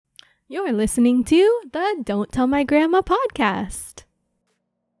You're listening to the Don't Tell My Grandma podcast.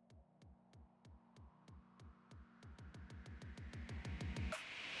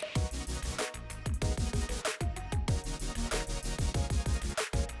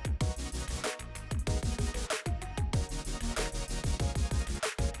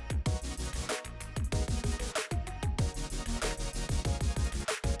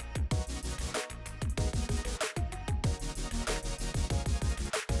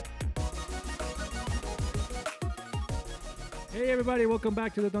 Hey everybody, welcome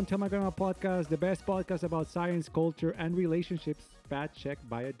back to the Don't Tell My Grandma podcast, the best podcast about science, culture, and relationships, fact checked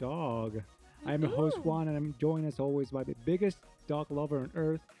by a dog. I'm your host Juan, and I'm joined as always by the biggest dog lover on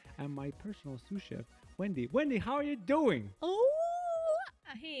earth and my personal sous chef, Wendy. Wendy, how are you doing? Oh,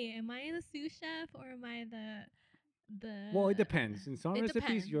 hey, am I the sous chef or am I the? Well, it depends. In some It recipes,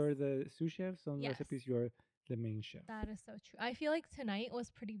 depends. you're the sous chef. Some Yes. recipes, you're the main chef. That is so true. I feel like tonight was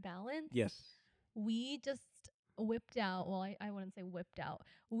pretty balanced. Yes. We just whipped out. Well, I wouldn't say whipped out.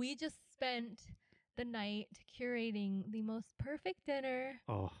 We just spent the night curating the most perfect dinner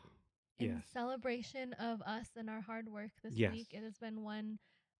Oh, in yes. celebration of us and our hard work this Yes. week. It has been one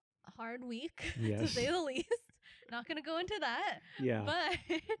hard week, to Yes. say the least. Not going to go into that. Yeah.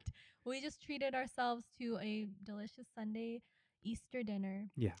 But we just treated ourselves to a delicious Sunday Easter dinner.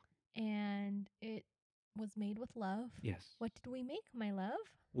 Yeah. And it was made with love. Yes. What did we make, my love?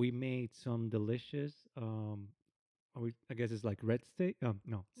 We made some delicious, I guess it's like red steak.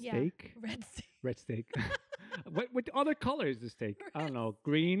 No, Yeah, steak. red steak. Red steak. What other color is the steak? I don't know.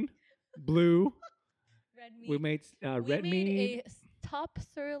 Green, blue. Red meat. We made red we meat. made a top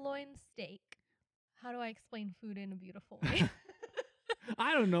sirloin steak. How do I explain food in a beautiful way?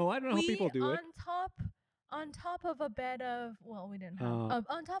 I don't know. I don't know how people do it. On top of a bed of, well, we didn't have,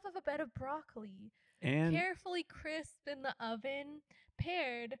 on top of a bed of broccoli, And carefully crisp in the oven,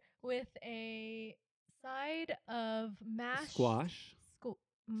 paired with a side of mashed squash.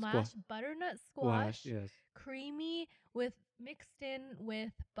 mashed butternut squash, Yes. creamy mixed in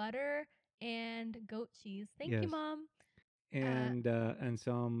with butter and goat cheese. Thank you, Yes. Mom. And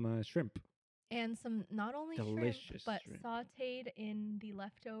some shrimp. And some not only Delicious shrimp, but shrimp. sautéed in the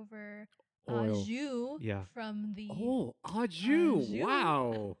leftover Oil. au jus Yeah. from the Oh, au jus. Au jus.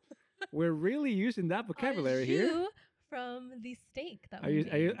 Wow. We're really using that vocabulary au here. jus from the steak that Are we you,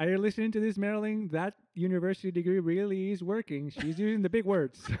 made. are, you, are you listening to this, Marilyn? That university degree really is working. She's using the big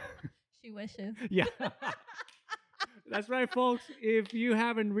words. She wishes. Yeah. That's right, folks. If you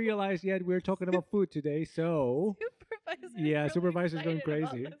haven't realized yet, we're talking about food today. So, supervisor's going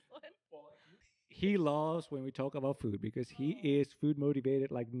crazy. He loves when we talk about food because he is food motivated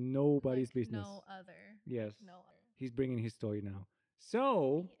like nobody's Like business. No other. Yes. No other. He's bringing his story now.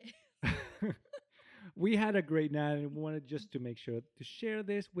 So, we had a great night and we wanted just to make sure to share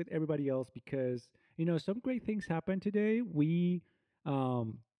this with everybody else because, some great things happened today.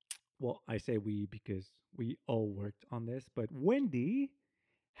 I say we because we all worked on this, but Wendy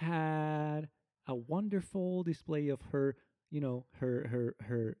had a wonderful display of her,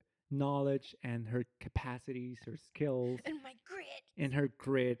 her knowledge and her capacities, her skills, And her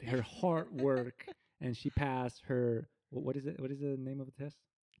grit, her hard work, and she passed her. What is it? What is the name of the test?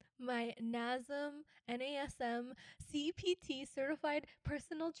 My NASM CPT certified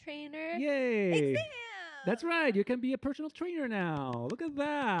personal trainer Yay! exam. That's right. You can be a personal trainer now. Look at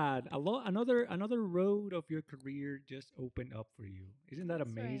that. Another road of your career just opened up for you. Isn't that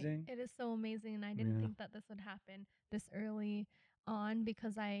That's right. amazing? It is so amazing, and I didn't Yeah. think that this would happen this early on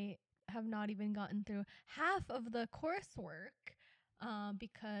because I have not even gotten through half of the coursework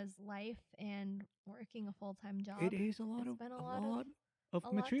because life and working a full-time job. It is a lot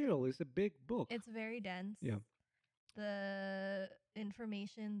of material. It's a big book. It's very dense. Yeah. The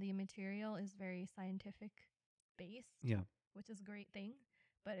information, the material is very scientific based. Yeah. Which is a great thing,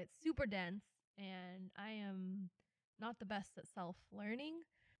 but it's super dense, and I am not the best at self-learning.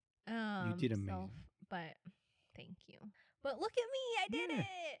 You did amazing. But thank you. But look at me, I did Yeah.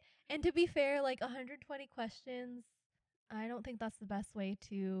 it. And to be fair, like 120 questions, I don't think that's the best way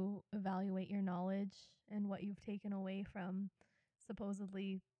to evaluate your knowledge and what you've taken away from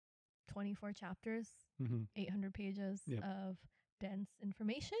supposedly 24 chapters, 800 pages of dense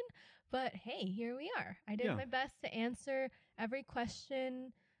information. But hey, here we are. I did my best to answer every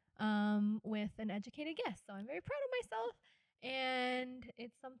question with an educated guess. So I'm very proud of myself. And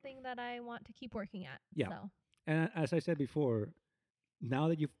it's something that I want to keep working at. Yeah. So. And as I said before, now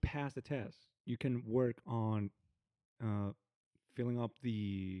that you've passed the test, you can work on filling up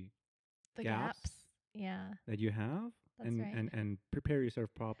the gaps. Yeah. That you have. That's right. And prepare yourself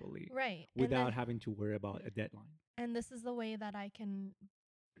properly. Right. Without having to worry about a deadline. And this is the way that I can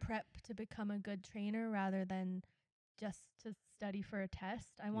prep to become a good trainer rather than just to study for a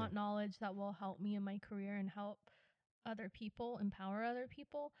test. I Yeah. want knowledge that will help me in my career and help other people, empower other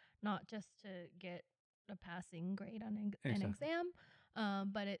people, not just to get a passing grade on an Exactly. exam.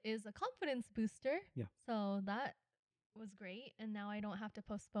 But it is a confidence booster. Yeah. So that was great. And now I don't have to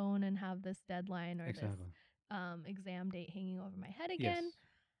postpone and have this deadline or this Exactly. exam date hanging over my head Yes. again.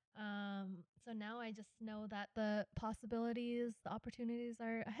 So now I just know that the possibilities, the opportunities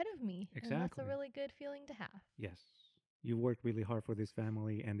are ahead of me. And that's a Exactly. really good feeling to have. Yes. You worked really hard for this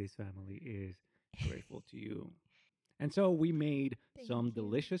family, and this family is grateful to you. And so we made Thank some you.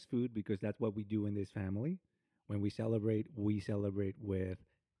 delicious food because that's what we do in this family. When we celebrate with,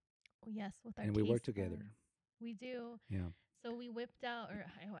 Oh, yes, with our and we work taste together. buds. We do. Yeah. So we whipped out, or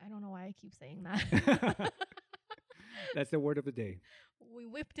I don't know why I keep saying that. That's the word of the day. We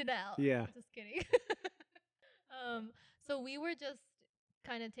whipped it out. Yeah. Just kidding. um, so we were just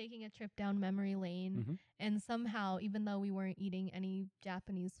kind of taking a trip down memory lane, Hmm. and somehow, even though we weren't eating any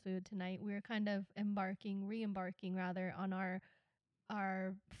Japanese food tonight, we were kind of re-embarking rather, on our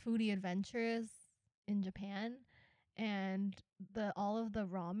foodie adventures in Japan. And the all of the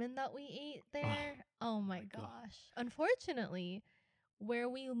ramen that we ate there, oh Oh my my God. gosh. Unfortunately, where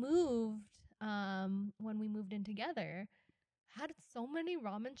we moved, when we moved in together, had so many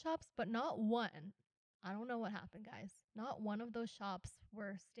ramen shops, but not one. I don't know what happened, guys. Not one of those shops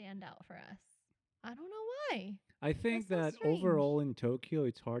were standout for us. I don't know why. I That's think so that strange. overall in Tokyo,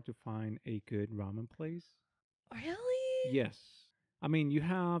 it's hard to find a good ramen place. Really? Yes. I mean, you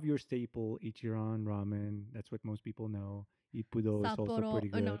have your staple Ichiran ramen. That's what most people know. Ippudo is also Sapporo. pretty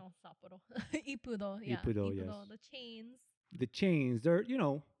No, good. no, Sapporo. Ippudo. Yeah, Ippudo, yes. Ippudo. The chains. The chains, they're,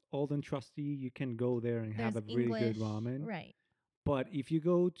 old and trusty. You can go there and have There's a really good English. ramen. Right. But if you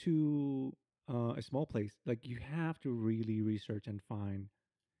go to a small place, like you have to really research and find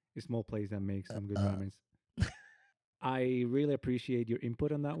a small place that makes some good ramens. I really appreciate your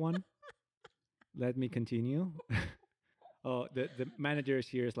input on that one. Let me continue. Oh, the manager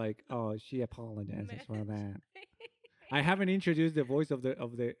here is like, oh, she apologizes for Manage. that. I haven't introduced the voice of the Oh,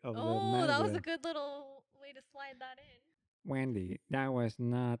 that was a manager. good little way to slide that in. Wendy, that was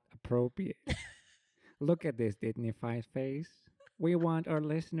not appropriate. Look at this dignified face. We want our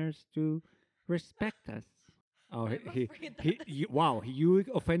listeners to respect us. Oh, I'm afraid that this. wow, you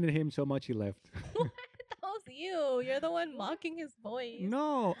offended him so much he left. What? That was you. You're the one mocking his voice.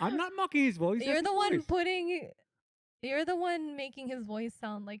 No, I'm not mocking his voice. That's You're his the one voice. putting. You're the one making his voice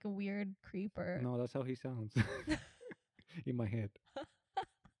sound like a weird creeper. No, that's how he sounds in my head.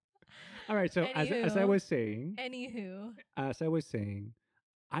 All right, so as I Anywho. was saying, Anywho. as I was saying,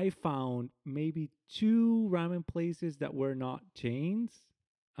 I found maybe two ramen places that were not chains,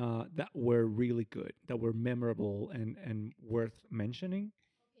 that were really good, that were memorable and worth mentioning.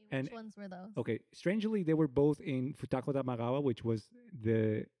 Okay, And which ones were those? okay, strangely, they were both in Futako Tamagawa, which was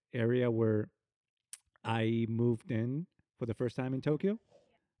the area where I moved in for the first time in Tokyo.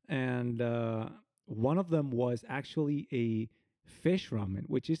 And one of them was actually a fish ramen,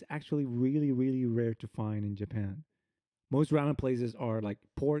 which is actually really, really rare to find in Japan. Most ramen places are like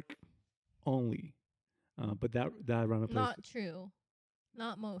pork only, but that ramen place, Not true.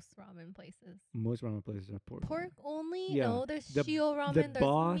 Not most ramen places. most ramen places are pork only. Pork only? Yeah, No, there's the shio the ramen, there's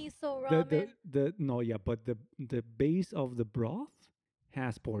broth, miso the ramen. no, yeah, but the base of the broth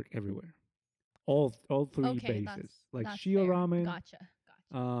has pork everywhere. All three Okay, bases, like that's shio fair. ramen, Gotcha.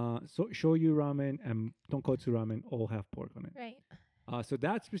 Gotcha. so shoyu ramen and tonkotsu ramen all have pork on it. Right. So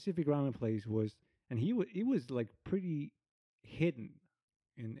that specific ramen place was, and it was like pretty hidden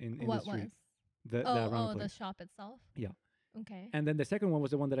in the What street. was? That ramen The place. shop itself. Yeah. Okay. And then the second one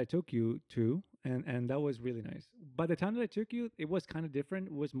was the one that I took you to, and that was really nice. By the time that I took you, it was kind of different.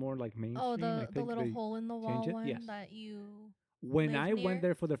 It was more like Oh, mainstream. I the think little they hole in the changed wall it. Yes. one that you When live I went near.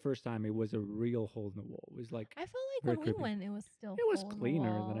 there for the first time, it was a real hole in the wall. It was like I felt like very when we creepy. went, it was still It was hole in the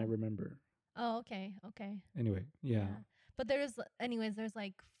cleaner than I wall. remember. Oh, okay. Okay. Anyway, yeah, Yeah. But anyways, there's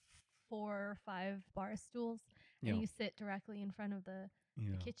like 4 or 5 bar stools, yeah, and you sit directly in front of the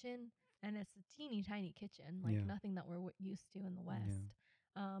yeah, kitchen, and it's a teeny tiny kitchen, like yeah, nothing that we're used to in the yeah, West.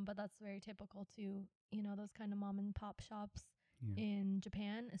 But that's very typical to, those kind of mom and pop shops yeah. in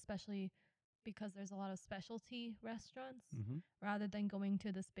Japan, especially because there's a lot of specialty restaurants Mm-hmm. rather than going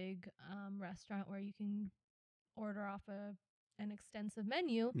to this big restaurant where you can order off an extensive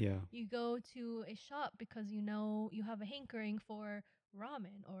menu. Yeah, You go to a shop because you have a hankering for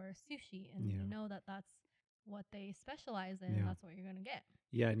ramen or sushi, and yeah, you know that that's what they specialize in, and yeah. that's what you're gonna get.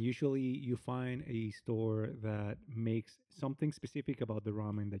 Yeah, and usually you find a store that makes something specific about the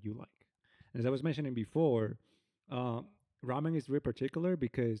ramen that you like. As I was mentioning before, uh, ramen is very particular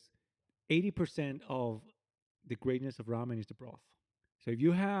because 80% of the greatness of ramen is the broth. So if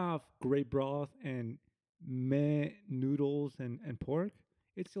you have great broth and meh noodles and pork,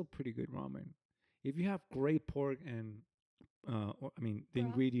 it's still pretty good ramen. If you have great pork and the Broth.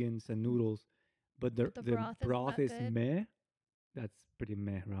 ingredients and Mm. noodles, but But the the broth isn't broth that is good. meh, that's pretty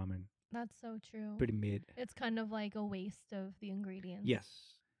meh ramen. That's so true. Pretty mid. It's kind of like a waste of the ingredients.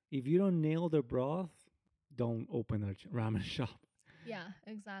 Yes. If you don't nail the broth, don't open a ramen shop. Yeah,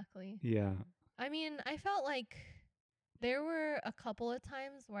 exactly. Yeah. I mean, I felt like there were a couple of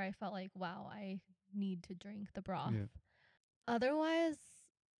times where I felt like, wow, I need to drink the broth. Yeah. Otherwise,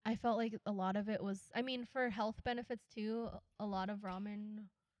 I felt like a lot of it was, I mean, for health benefits too, a lot of ramen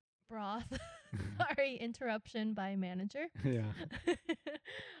broth. Sorry, interruption by manager. Yeah.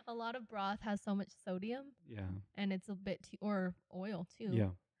 A lot of broth has so much sodium Yeah. and it's a bit too, or oil too.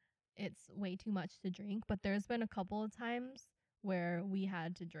 Yeah. It's way too much to drink. But there's been a couple of times where we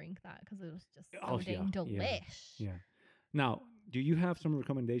had to drink that because it was just so Yeah. dang Yeah. delish. Yeah. Now, do you have some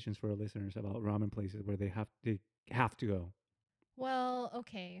recommendations for our listeners about ramen places where they have to go? Well,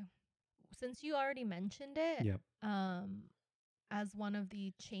 okay. Since you already mentioned it, Yep. as one of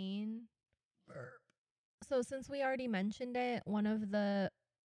the chain. So since we already mentioned it, one of the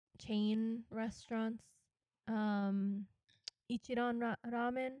chain restaurants, um,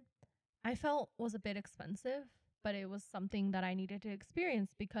 Ramen, I felt was a bit expensive, but it was something that I needed to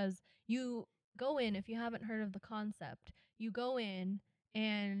experience because you go in, if you haven't heard of the concept, you go in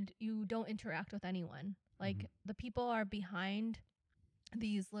and you don't interact with anyone. Like the people are behind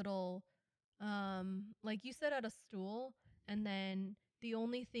these little like you sit at a stool and then the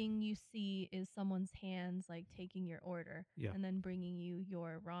only thing you see is someone's hands like taking your order Yeah. and then bringing you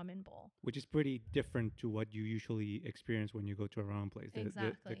your ramen bowl. Which is pretty different to what you usually experience when you go to a ramen place. The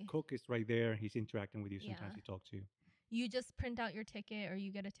Exactly. cook is right there. He's interacting with you. Yeah. Sometimes he talks to you. You just print out your ticket or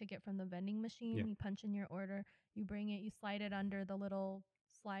you get a ticket from the vending machine, Yeah. you punch in your order, you bring it, you slide it under the little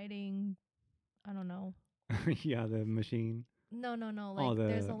sliding, I don't know. Yeah, the machine. No, like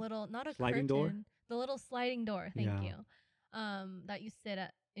there's a little, not a sliding curtain, door? the little sliding door, thank Yeah. you. That you sit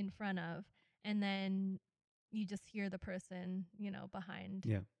in front of and then you just hear the person, behind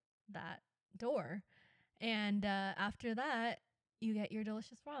Yeah. that door. And after that, you get your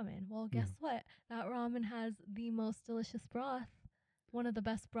delicious ramen. Well, guess what? That ramen has the most delicious broth. One of the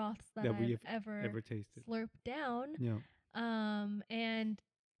best broths that I've ever tasted. slurped down. Yeah. And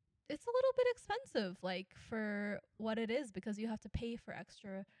it's a little bit expensive, like for what it is, because you have to pay for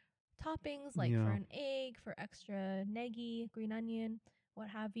extra toppings, like for an egg, for extra negi, green onion, what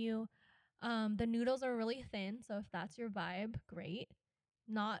have you. The noodles are really thin, so if that's your vibe, great.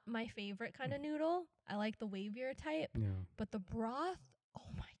 Not my favorite kind of noodle. I like the wavier type. Yeah. But the broth,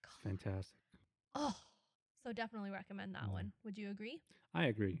 oh my god. Fantastic. Oh. So definitely recommend that one. Would you agree? I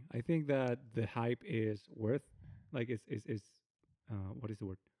agree. I think that the hype is worth like is what is the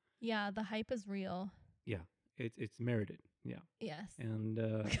word? Yeah, the hype is real. Yeah. It's merited. Yeah. Yes. And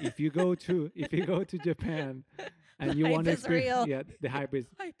if you go to Japan and you want to experience, yeah, the hype is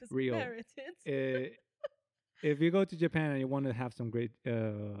real. Merited. If you go to Japan and you want to have some great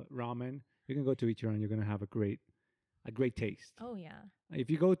ramen, you can go to Ichiran. You're gonna have a great taste. Oh yeah. If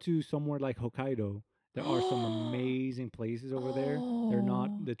you go to somewhere like Hokkaido, there are some amazing places over there. They're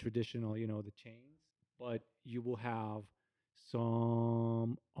not the traditional, the chains, but you will have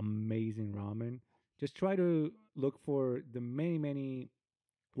some amazing ramen. Just try to look for the many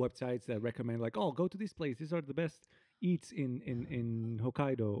websites that recommend like, oh, go to this place. These are the best eats in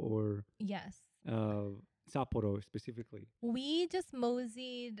Hokkaido or yes. Sapporo specifically. We just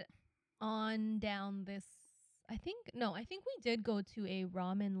moseyed on down this. I think we did go to a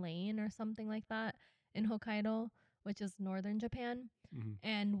ramen lane or something like that in Hokkaido, which is northern Japan. Mm-hmm.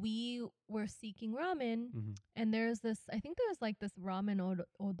 And we were seeking ramen, and there's this. I think there's like this ramen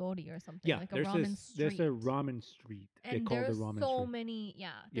odori or something. Yeah, like a ramen street. There's a ramen street. And they call the ramen so street. many. Yeah,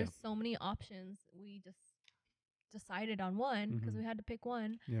 there's so many options. We just decided on one because we had to pick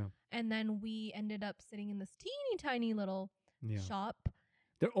one. Yeah, and then we ended up sitting in this teeny tiny little shop.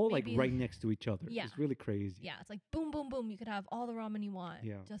 They're all like right next to each other. Yeah. It's really crazy. Yeah, it's like boom, boom, boom. You could have all the ramen you want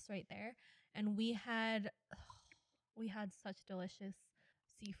just right there. And we had such delicious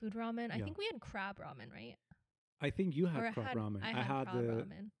seafood ramen. I think we had crab ramen, right? I think you had crab ramen. I had crab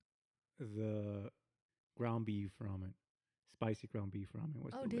ramen. The ground beef ramen. Spicy ground beef ramen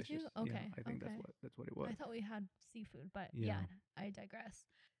was delicious. Did you? Okay. Yeah, I think that's what it was. I thought we had seafood, but yeah, I digress.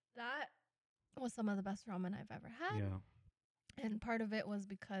 That was some of the best ramen I've ever had. Yeah. And part of it was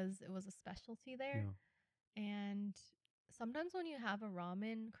because it was a specialty there. Yeah. And sometimes when you have a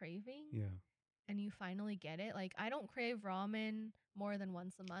ramen craving and you finally get it. Like, I don't crave ramen more than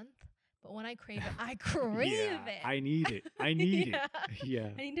once a month, but when I crave it, I crave Yeah, it. I need it. I need Yeah. it. Yeah.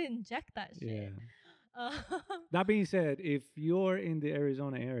 I need to inject that Yeah. shit. Um, That being said, if you're in the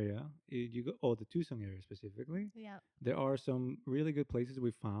Arizona area, you go, the Tucson area specifically, yeah. there are some really good places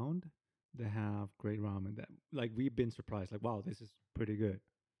we found that have great ramen that like we've been surprised, like, wow, this is pretty good.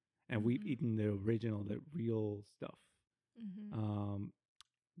 And we've Mhm. eaten the original, the real stuff. Mhm. Um,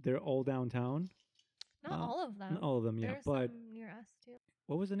 they're all downtown. Not all of Not them. all of them, yeah. There's But some near us too.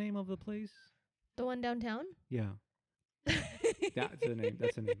 what was the name of the place? The one downtown? Yeah, that's the name.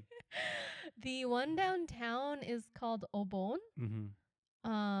 That's the name. The one downtown is called Obon.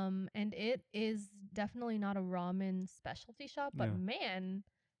 Mm-hmm. And it is definitely not a ramen specialty shop, but Yeah. man,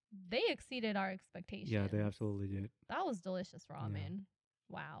 they exceeded our expectations. Yeah, they absolutely did. That was delicious Yeah. ramen.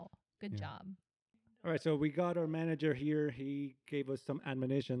 Wow. Good Yeah. job. All right, so we got our manager here. He gave us some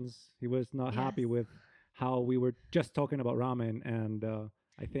admonitions. He was not happy Yes. with how we were just talking about ramen, and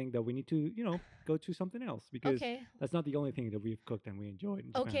I think that we need to, go to something else because Okay. that's not the only thing that we've cooked and we enjoyed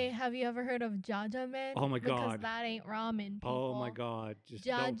in Japan. Okay, have you ever heard of Jajamen? Oh my Because God. that ain't ramen, people. Oh my God! Just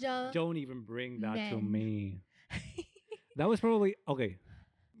Jaja don't even bring that to men. me. That was probably okay.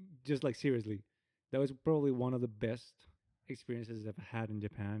 Just like seriously, that was probably one of the best experiences I've had in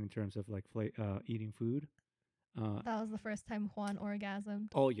Japan in terms of like eating food. That was the first time Juan orgasmed.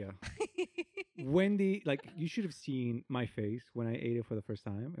 Oh yeah, Wendy, like you should have seen my face when I ate it for the first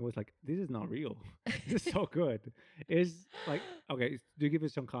time. It was like, this is not real. This is so good. It's like, okay, to give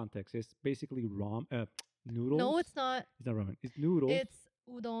it some context, it's basically noodles. No, it's not. It's not ramen. It's noodles. It's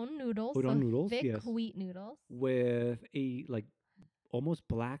udon noodles. Udon so noodles, thick yes. wheat noodles. With a like almost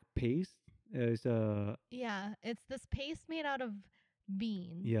black paste. It's Yeah, it's this paste made out of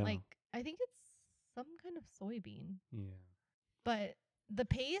bean. Yeah. Like, I think it's some kind of soybean. yeah. But the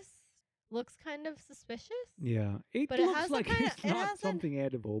paste looks kind of suspicious. Yeah. It But it looks has a like kinda- it's it not has an- something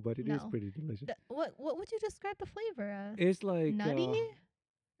edible, but it is No. pretty delicious. What would you describe the flavor as? It's like Nutty?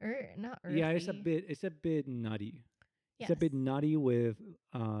 Not earthy. yeah, it's a bit nutty. Yes. It's a bit nutty with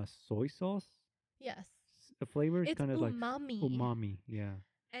soy sauce. Yes. The flavor is It's kind of like umami. umami. Yeah.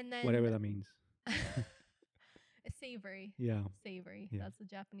 And then Whatever that means. it's savory. Yeah. Savory. Yeah. That's the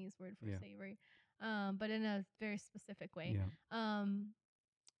Japanese word for Yeah. savory. But in a very specific way. Yeah.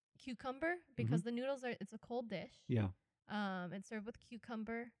 Cucumber, because the noodles it's a cold dish. Yeah. It's served with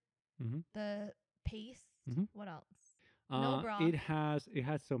cucumber. Mhm. The paste. Mhm. What else? No broth. It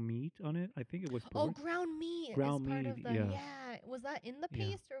has some meat on it. I think it was Oh, pork. ground meat Ground is part meat, of the yes. yeah. Was that in the Yeah.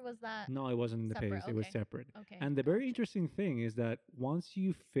 paste or was that No, it wasn't in the separate? paste. It was Okay. separate. Okay. And the very gotcha. interesting thing is that once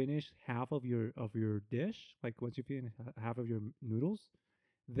you finish half of your dish, like once you finish half of your noodles,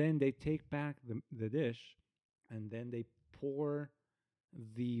 then they take back the dish, and then they pour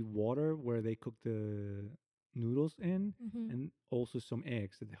the water where they cook the noodles in, Mhm. and also some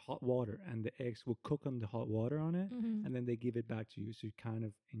eggs, the hot water, and the eggs will cook on the hot water on it, Mhm. and then they give it back to you, so you kind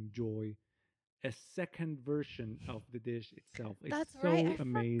of enjoy a second version of the dish itself. It's That's so right. I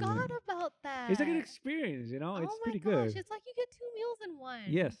amazing. forgot about that. It's like an experience, Oh it's my pretty gosh, good. it's like you get 2 meals in one.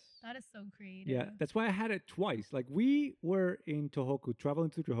 Yes. That is so creative. Yeah, that's why I had it twice. Like we were in Tohoku, traveling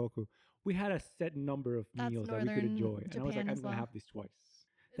to Tohoku. We had a set number of That's meals that we could northern enjoy, and I was like, Japan I'm as gonna well. have this twice.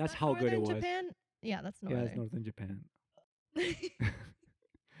 Is That's that how good it northern was. Japan? Yeah, that's Yeah, northern. it's northern Japan.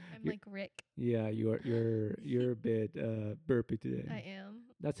 I'm You- like Rick. Yeah, you're a bit burpy today. I am.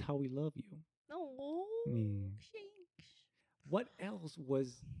 That's how we love you. No. Mm. Shanks. What else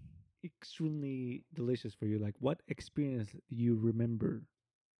was extremely delicious for you? Like, what experience do you remember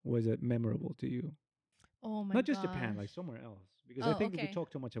was it memorable to you? Oh my Not just Japan, like gosh. somewhere else. Because I Oh, think that we okay.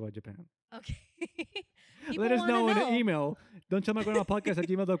 talk too much about Japan. Okay. Let People us know in wanna the email. Don't tell my grandma podcast at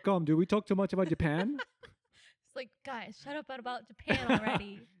gmail.com. Do we talk too much about Japan? It's like, guys, shut up about Japan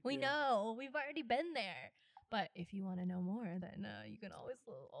already. We Yeah. know. We've already been there. But if you want to know more, then you can always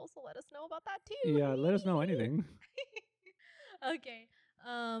also let us know about that too. Yeah, let us know anything. Okay.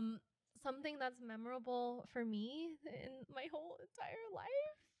 Something that's memorable for me in my whole entire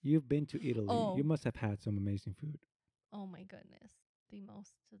life. You've been to Italy. Oh. You must have had some amazing food. Oh my goodness. The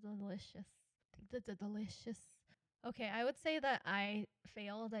most delicious. The delicious. Okay, I would say that I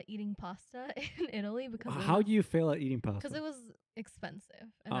failed at eating pasta in Italy because How do you fail at eating pasta? because it was expensive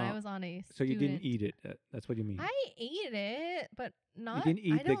and I was on a So you didn't student- eat it. That's what you mean. I ate it, but not. didn't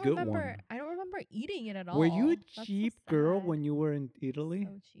eat I the don't good remember, one. I don't remember eating it at all. Were you a That's so cheap girl sad. when you were in Italy?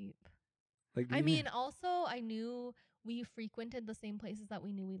 So cheap. Like, I didn't mean, also I knew we frequented the same places that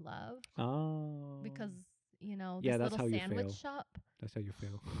we knew we loved oh, because this Yeah, that's little how you sandwich fail. shop. that's how you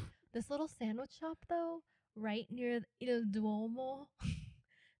fail. This little sandwich shop though, right near Il Duomo.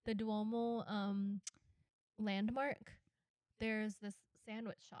 the Duomo landmark, there's this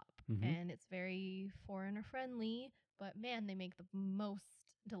sandwich shop, Mm-hmm. and it's very foreigner friendly. But man, they make the most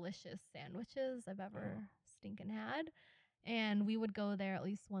delicious sandwiches I've ever stinking had. And we would go there at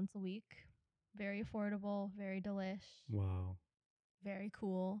least once a week. Very affordable, very delish, Wow. very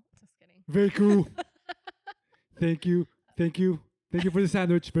cool. Just kidding. Very cool. Thank you. Thank you. Thank you for the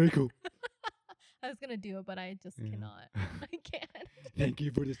sandwich. Very cool. I was gonna do it, but I just Yeah. cannot. I can't. Thank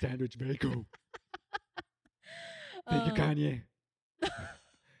you for the sandwich. Very cool. Thank you, Um, Kanye.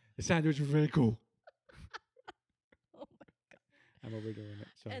 The sandwich was very cool. Oh my I'm overdoing it.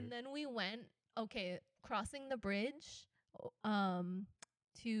 Sorry. And then we went, crossing the bridge,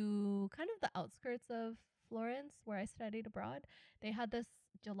 to kind of the outskirts of Florence, where I studied abroad. They had this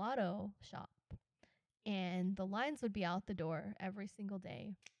gelato shop, and the lines would be out the door every single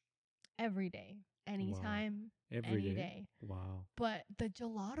day, every day, anytime, Every any day. day. Wow. But the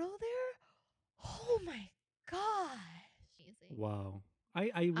gelato there, oh my gosh, amazing. Wow. I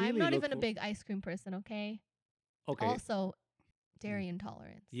really I'm not look even a for- big ice cream person, okay? Okay. Also, dairy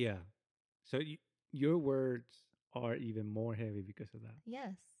intolerance. Yeah. So your words are even more heavy because of that.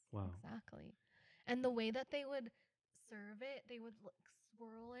 Yes. Wow. Exactly. And the way that they would serve it, they would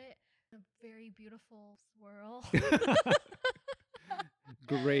swirl it, a very beautiful swirl.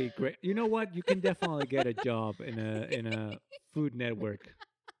 Great, great. You know what? You can definitely get a job in a Food Network.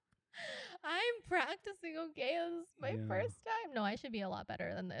 I'm practicing, okay? This is my Yeah. first time. No, I should be a lot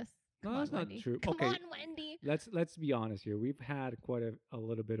better than this. No, Come that's on, not Wendy. true. Come Okay. on, Wendy. Let's be honest here. We've had quite a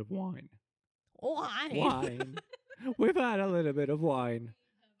little bit of wine. Wine. Wine. We've had a little bit of wine.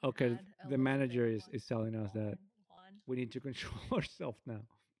 Okay, Had a the little manager bit of is telling us that wine. we need to control ourselves now.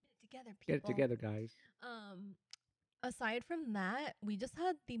 Get it together, people. Get it together, guys. Aside from that, we just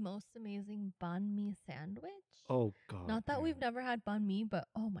had the most amazing banh mi sandwich. Oh God. Not that yeah. we've never had banh mi, but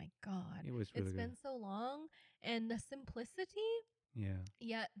oh my god. It was really It's good. been so long, and the simplicity, Yeah.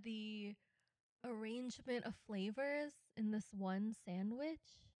 yet the arrangement of flavors in this one sandwich.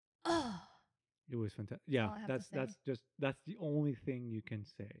 Oh, It was fantastic. all Yeah, I have to that's the only thing you can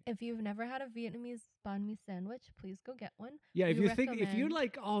say. if you've never had a Vietnamese banh mi sandwich, please go get one. Yeah, if we if you're recommend-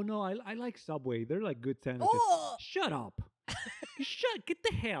 like, oh no, I like Subway, they're like good sandwiches. Oh, Shut up. Get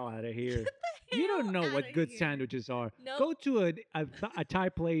the hell out of here. get the You don't hell know what outta good here. sandwiches are. Nope. Go to a Thai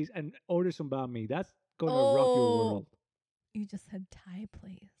place and order some banh mi. That's gonna rock your Oh. world. You just said Thai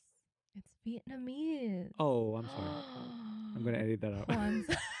place. It's Vietnamese. Oh, I'm sorry. I'm gonna edit that out. Juan's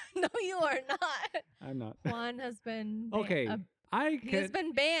no, you are not. I'm not. Juan has been Okay, I he can. has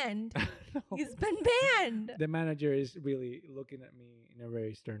been banned. No. He's been banned. The manager is really looking at me in a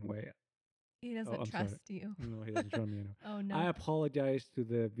very stern way. He doesn't I'm sorry. trust you. No, he doesn't trust me. No. Oh no. I apologize to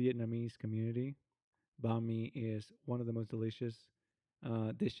the Vietnamese community. Banh mi is one of the most delicious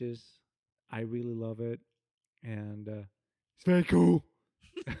dishes. I really love it, and it's very cool.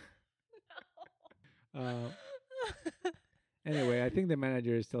 Anyway, I think the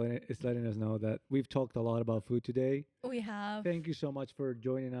manager is letting us know that we've talked a lot about food today. We have. Thank you so much for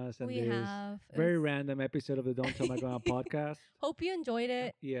joining us on We this have. It very was- random episode of the Don't Tell My Grandma podcast. Hope you enjoyed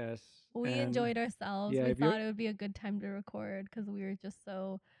it. Yes, We and enjoyed ourselves. yeah, We if you're- thought it would be a good time to record because we were just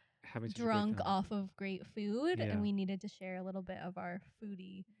so having such a great drunk time. off of great food, Yeah. and we needed to share a little bit of our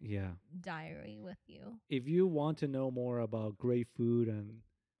foodie Yeah. diary with you. If you want to know more about great food and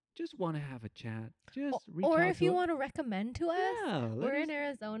just want to have a chat, just reach Or out if to you us. want to recommend to us, Yeah, let we're us- in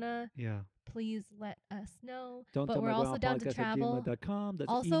Arizona. Yeah. Please let us know. Don't But tell we're my also down to travel. gmail.com. That's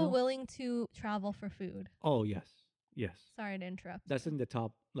Also email. willing to travel for food. Oh yes, yes. Sorry to interrupt. That's in the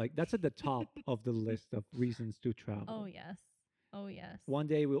top. Like that's at the top of the list of reasons to travel. Oh yes. Oh yes. One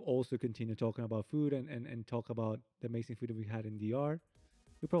day we'll also continue talking about food and talk about the amazing food that we had in DR.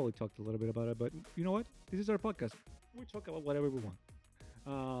 We probably talked a little bit about it, but you know what? This is our podcast. We talk about whatever we want.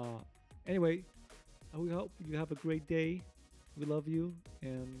 Anyway, we hope you have a great day. We love you,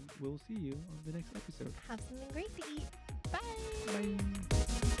 and we'll see you on the next episode. Have something great to eat. Bye.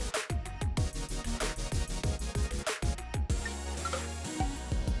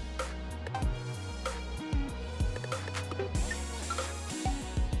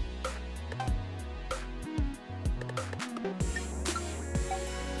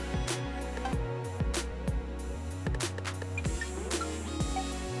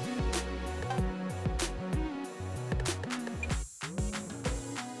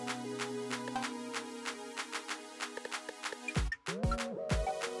 Bye.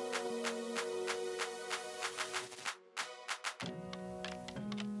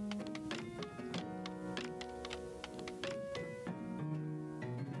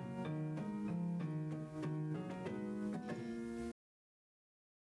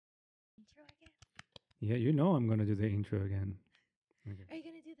 Yeah, you know I'm gonna do the intro again. Okay. Are you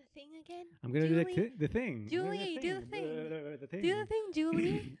gonna do the thing again? I'm gonna do the, Julie? the thing. Julie, do the thing. The thing. Do the thing,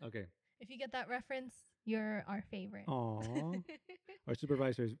 Julie. Okay. If you get that reference, you're our favorite. Aw. Our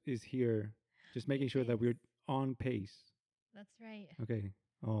supervisor is here, just making sure that we're on pace. That's right. Okay.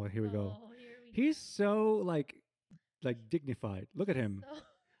 Oh, here we go. Oh, here we He's so like dignified. Look at him. So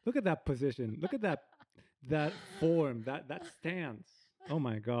Look at that position. Look at that form. That stance. Oh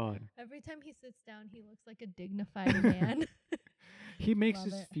my God. every time he sits down, he looks like a dignified man. He makes Love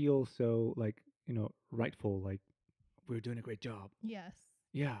us it. feel so rightful. Like we're doing a great job. Yes.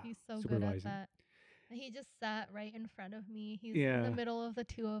 Yeah. He's so good at supervising. that. And he just sat right in front of me. He's in Yeah. the middle of the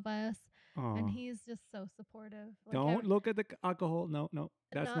two of us. Aw. And he's just so supportive. Like, Don't look at the alcohol. No,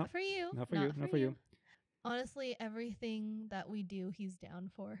 that's not for you. not for you. Not for you. Honestly, everything that we do, he's down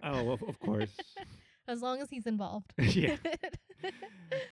for. Oh, of course. As long as he's involved. Yeah.